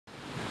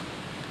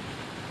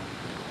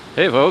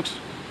Hey folks,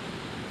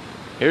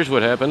 here's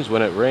what happens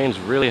when it rains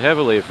really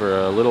heavily for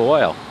a little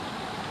while.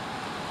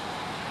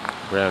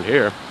 Around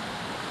here.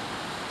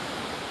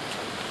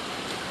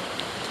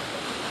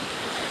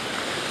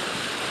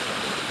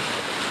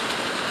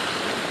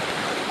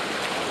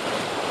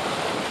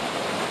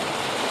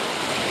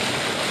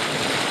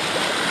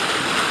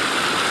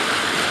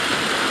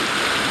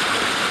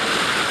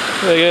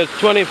 I guess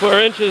 24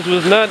 inches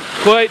was not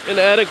quite an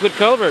adequate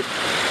culvert.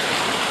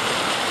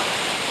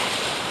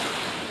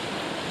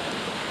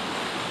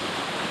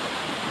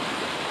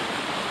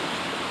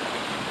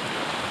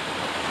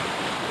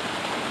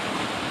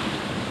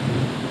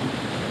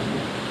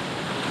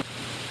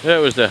 That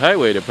was the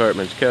highway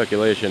department's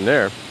calculation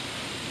there.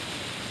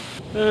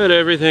 But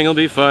everything will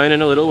be fine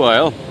in a little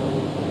while.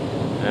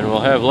 And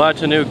we'll have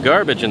lots of new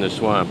garbage in the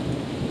swamp.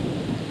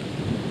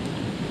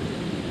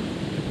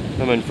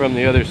 Coming from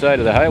the other side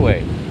of the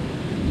highway.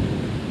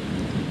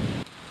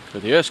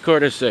 But the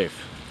Escort is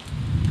safe.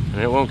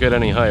 And it won't get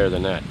any higher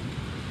than that.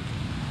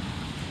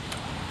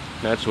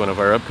 That's one of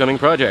our upcoming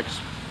projects.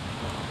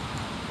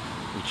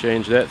 We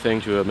changed that thing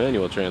to a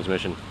manual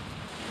transmission.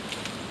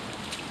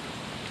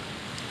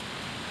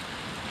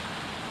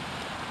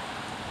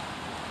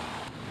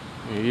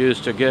 You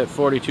used to get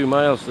 42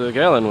 miles to the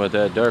gallon with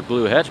that dark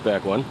blue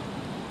hatchback one.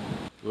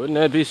 Wouldn't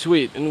that be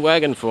sweet in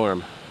wagon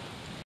form?